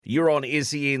You're on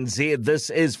SENZ. This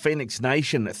is Phoenix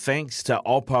Nation. Thanks to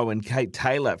Oppo and Kate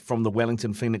Taylor from the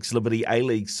Wellington Phoenix Liberty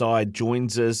A-League side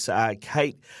joins us.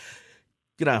 Kate,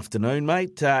 good afternoon,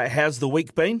 mate. How's the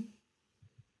week been?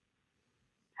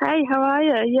 Hey, how are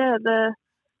you? Yeah,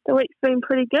 the week's been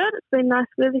pretty good. It's been nice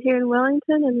weather here in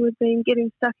Wellington, and we've been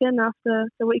getting stuck in after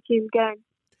the weekend game.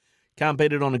 Can't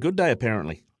beat it on a good day,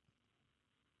 apparently.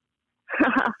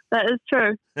 That is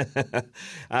true.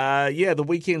 The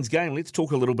weekend's game. Let's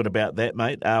talk a little bit about that,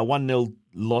 mate. 1-0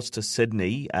 loss to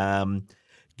Sydney.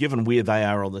 Given where they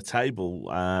are on the table,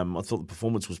 I thought the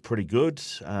performance was pretty good.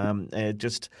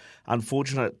 Just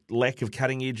unfortunate lack of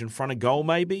cutting edge in front of goal,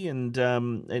 maybe, and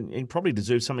probably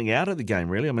deserve something out of the game,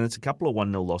 really. I mean, it's a couple of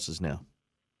 1-0 losses now.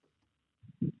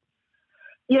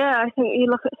 Yeah, I think you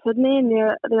look at Sydney and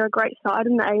they're a great side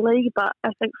in the A-League, but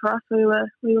I think for us we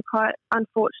were quite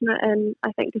unfortunate and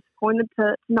I think disappointed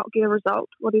to not get a result,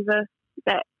 whatever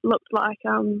that looked like.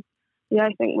 I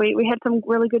think we had some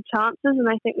really good chances and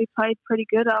I think we played pretty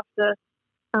good after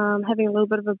having a little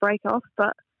bit of a break off.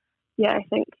 But yeah, I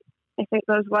think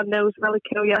those 1-0s really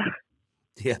kill you.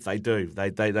 Yeah, they do. They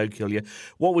do kill you.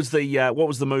 What was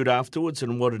the mood afterwards,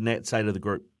 and what did Nat say to the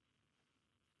group?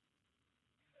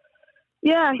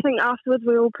 Yeah, I think afterwards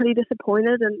we were all pretty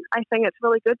disappointed, and I think it's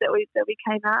really good that we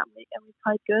came out and we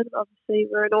played good. Obviously,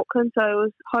 we're in Auckland, so it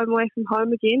was home away from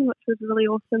home again, which was really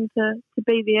awesome to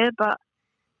be there. But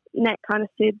Nat kind of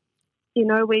said,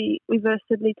 we versed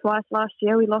Sydney twice last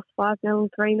year. We lost 5-0 and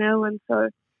 3-0, and so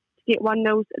to get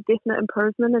 1-0 is a definite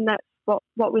improvement, and that's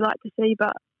what we like to see.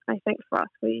 But I think for us,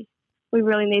 we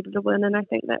really needed a win, and I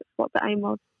think that's what the aim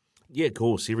was. Yeah, of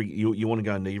course. You want to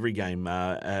go into every game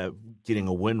getting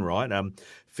a win, right?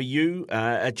 For you,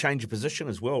 a change of position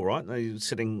as well, right? You're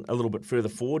sitting a little bit further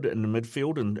forward in the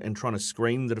midfield and trying to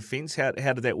screen the defence. How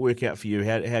did that work out for you?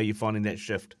 How are you finding that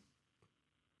shift?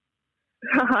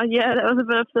 Yeah, that was a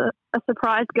bit of a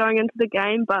surprise going into the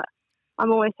game, but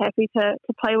I'm always happy to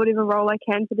play whatever role I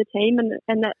can for the team,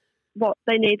 and that's what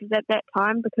they needed at that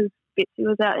time because Betsy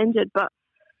was out injured. But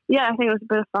yeah, I think it was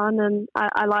a bit of fun, and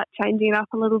I like changing it up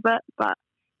a little bit, but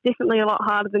definitely a lot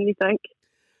harder than you think.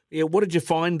 Yeah, what did you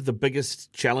find the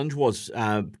biggest challenge was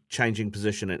changing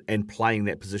position and playing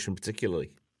that position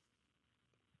particularly?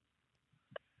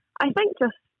 I think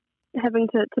just having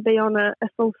to be on a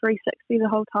full 360 the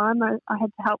whole time. I had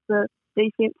to help the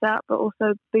defence out, but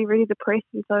also be ready to press,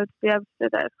 and so to be able to do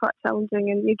that is quite challenging,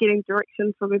 and you're getting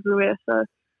direction from everywhere, so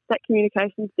that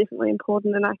communication is definitely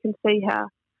important, and I can see how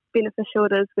beneficial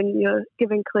it is when you're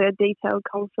giving clear, detailed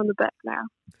comms from the back now.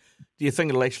 Do you think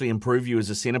it'll actually improve you as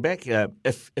a centre-back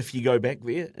if you go back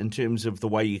there in terms of the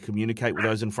way you communicate with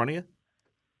those in front of you?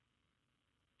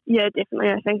 Yeah,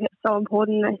 definitely. I think it's so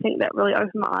important. I think that really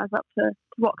opened my eyes up to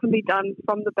what can be done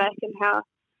from the back and how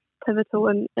pivotal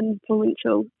and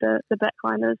influential the back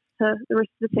line is to the rest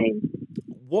of the team.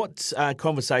 What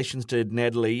conversations did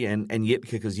Natalie and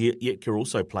Yetka, because Yetka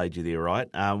also played you there, right?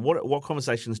 What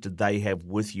conversations did they have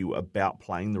with you about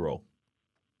playing the role?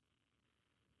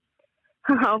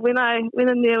 When I went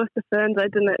in there with the Ferns, I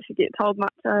didn't actually get told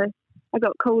much. I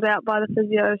got called out by the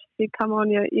physio. She said, "Come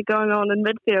on, you're going on in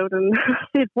midfield." And I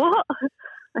said, "What?"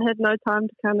 I had no time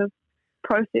to kind of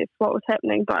process what was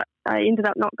happening, but I ended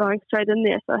up not going straight in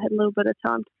there, so I had a little bit of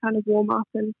time to kind of warm up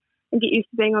and get used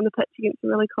to being on the pitch against a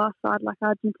really class side like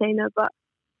Argentina. But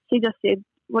she just said,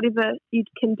 whatever you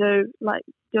can do,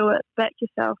 do it, back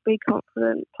yourself, be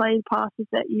confident, play passes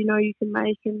that you know you can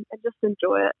make and just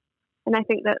enjoy it. And I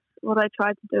think that's what I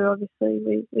tried to do.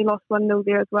 Obviously, we lost 1-0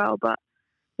 there as well, but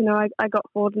I got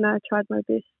forward and I tried my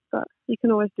best, but you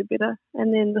can always do better.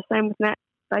 And then the same with Nat,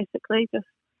 basically, just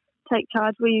take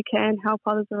charge where you can, help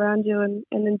others around you and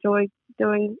enjoy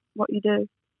doing what you do.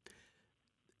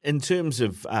 In terms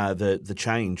of the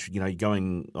change,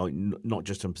 going not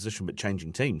just in position but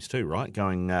changing teams too, right?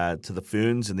 Going to the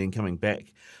Ferns and then coming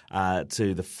back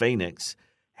to the Phoenix.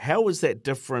 How is that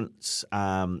difference,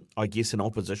 I guess, in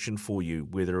opposition for you,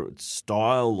 whether it's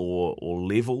style or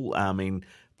level? I mean,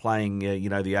 playing, the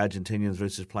Argentinians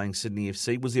versus playing Sydney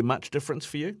FC, was there much difference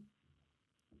for you?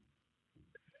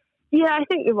 Yeah, I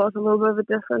think there was a little bit of a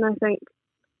difference. I think,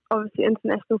 obviously,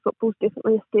 international football is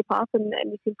definitely a step up, and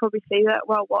you can probably see that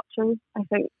while watching. I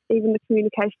think even the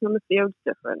communication on the field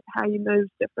is different. How you move is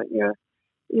different. You're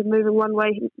moving one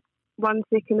way 1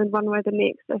 second and one way the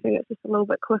next. I think it's just a little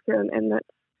bit quicker, and that's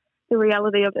the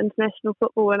reality of international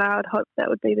football, and I would hope that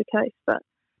would be the case. But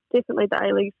definitely the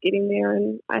A-League's getting there,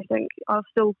 and I think I was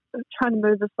still trying to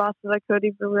move as fast as I could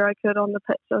everywhere I could on the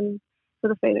pitch for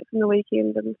the Phoenix on the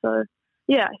weekend. And so,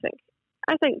 yeah,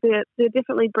 I think they're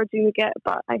definitely bridging the gap,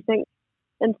 but I think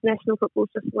international football is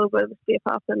just a little bit of a step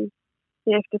up, and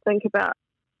you have to think about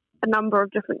a number of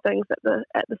different things at the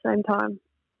same time.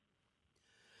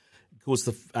 Of course,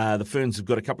 the Ferns have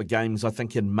got a couple of games, I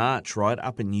think, in March, right,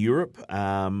 up in Europe.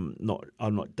 Don't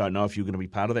know if you're going to be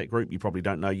part of that group. You probably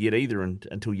don't know yet either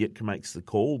until Yitka makes the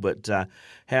call. But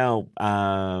how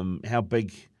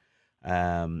big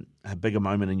a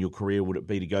moment in your career would it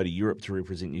be to go to Europe to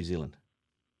represent New Zealand?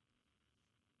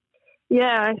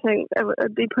 Yeah, I think it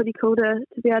would be pretty cool to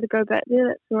be able to go back there.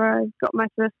 That's where I got my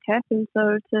first cap, and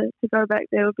so to go back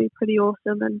there would be pretty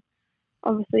awesome. And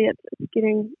obviously it's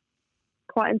getting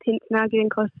quite intense now, getting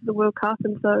close to the World Cup,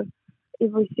 and so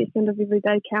every second of every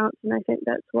day counts. And I think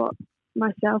that's what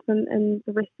myself and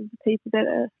the rest of the people that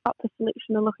are up for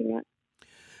selection are looking at.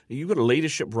 You've got a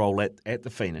leadership role at the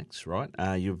Phoenix, right?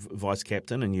 You're vice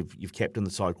captain, and you've captained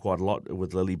the side quite a lot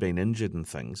with Lily being injured and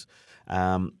things.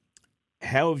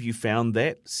 How have you found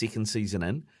that second season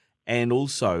in? And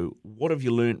also, what have you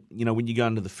learnt, when you go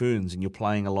into the Ferns and you're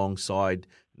playing alongside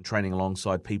and training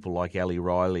alongside people like Ali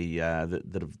Riley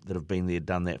that have been there,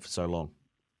 done that for so long?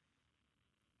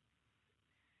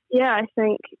 Yeah, I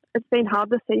think it's been hard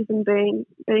this season being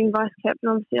vice captain.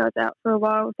 Obviously, I was out for a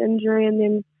while with injury, and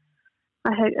then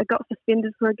I got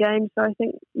suspended for a game, so I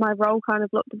think my role kind of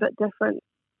looked a bit different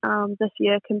this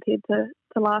year compared to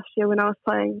last year when I was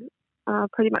playing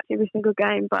pretty much every single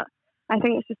game. But I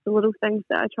think it's just the little things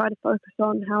that I try to focus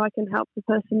on, how I can help the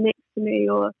person next to me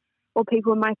or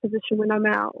people in my position when I'm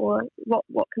out, or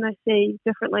what can I see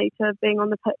differently to being on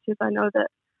the pitches. I know that,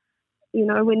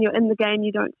 when you're in the game,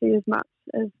 you don't see as much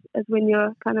as when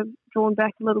you're kind of drawn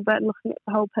back a little bit and looking at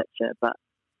the whole picture. But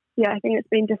yeah, I think it's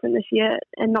been different this year,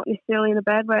 and not necessarily in a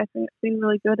bad way. I think it's been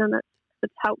really good, and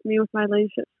it's helped me with my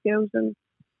leadership skills, and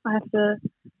I have to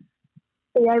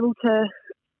be able to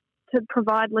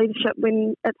provide leadership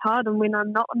when it's hard and when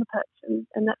I'm not on the pitch,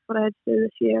 and that's what I had to do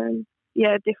this year. And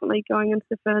yeah, definitely going into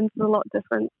the Ferns is a lot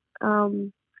different.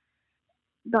 The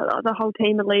whole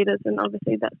team of leaders, and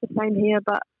obviously that's the same here.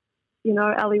 But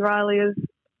Ali Riley is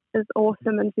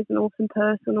awesome, and she's an awesome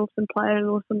person, awesome player, and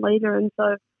awesome leader. And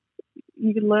so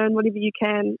you can learn whatever you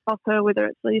can off her, whether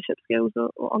it's leadership skills or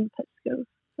on the pitch skills.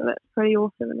 So that's pretty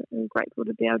awesome, and I'm grateful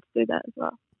to be able to do that as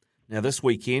well. Now, this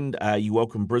weekend, you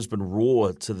welcome Brisbane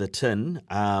Roar to the Tin.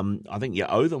 I think you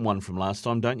owe them one from last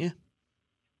time, don't you?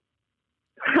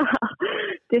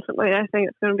 Definitely. I think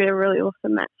it's going to be a really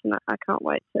awesome match, and I can't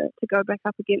wait to go back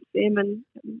up against them and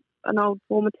an old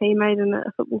former teammate and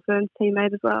a Football Ferns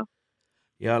teammate as well.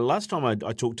 Yeah, last time I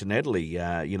talked to Natalie,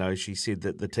 she said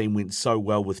that the team went so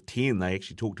well with 10, they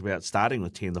actually talked about starting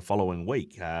with 10 the following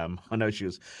week. I know she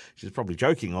was probably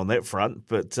joking on that front,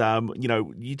 but,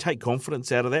 you take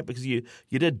confidence out of that because you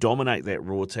did dominate that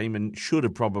Raw team and should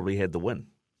have probably had the win.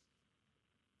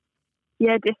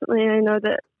 Yeah, definitely. I know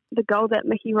that the goal that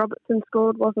Mickey Robertson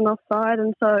scored wasn't offside,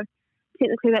 and so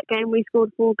technically that game we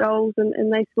scored 4 goals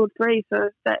and they scored 3,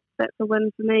 so that's a win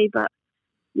for me. But,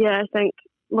 yeah, I think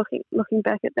looking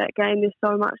back at that game, there's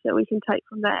so much that we can take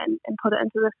from that and put it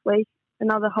into this week.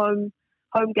 Another home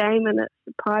game, and it's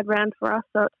a pride round for us,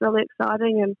 so it's really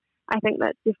exciting. And I think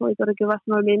that's definitely got to give us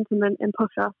momentum and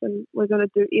push us. And we're going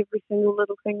to do every single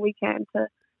little thing we can to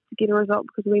get a result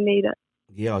because we need it.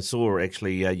 Yeah, I saw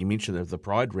actually you mentioned the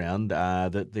pride round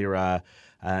that there are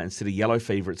instead of yellow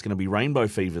fever, it's going to be rainbow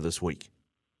fever this week.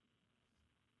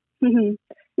 Mm-hmm.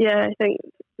 Yeah, I think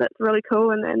that's really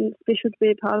cool and special to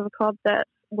be a part of a club that's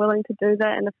willing to do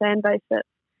that, and a fan base that's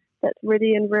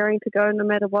ready and raring to go no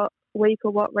matter what week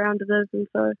or what round it is. And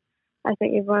so I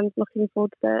think everyone's looking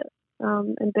forward to that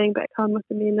and being back home with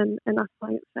the men and us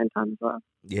playing at the same time as well.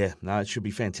 Yeah, no, it should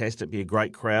be fantastic. Be a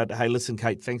great crowd. Hey, listen,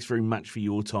 Kate, thanks very much for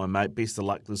your time, mate. Best of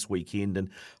luck this weekend, and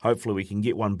hopefully we can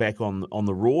get one back on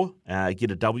the Raw,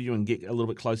 get a W and get a little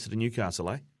bit closer to Newcastle,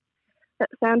 eh? That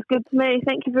sounds good to me.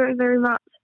 Thank you very, very much.